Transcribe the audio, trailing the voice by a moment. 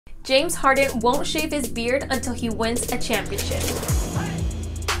James Harden won't shave his beard until he wins a championship.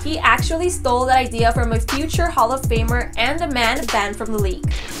 He actually stole that idea from a future Hall of Famer and a man banned from the league.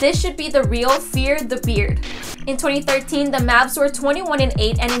 This should be the real Fear the Beard. In 2013, the Mavs were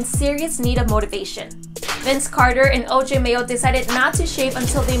 21-8 and in serious need of motivation. Vince Carter and OJ Mayo decided not to shave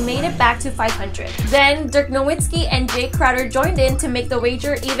until they made it back to 500. Then Dirk Nowitzki and Jay Crowder joined in to make the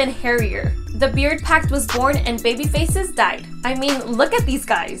wager even hairier. The Beard Pact was born and baby faces died. I mean, look at these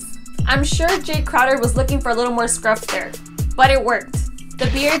guys. I'm sure Jay Crowder was looking for a little more scruff there, but it worked. The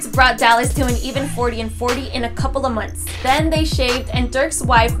Beards brought Dallas to an even 40-40 in a couple of months. Then they shaved and Dirk's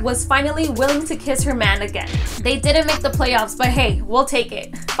wife was finally willing to kiss her man again. They didn't make the playoffs, but hey, we'll take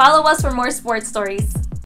it. Follow us for more sports stories.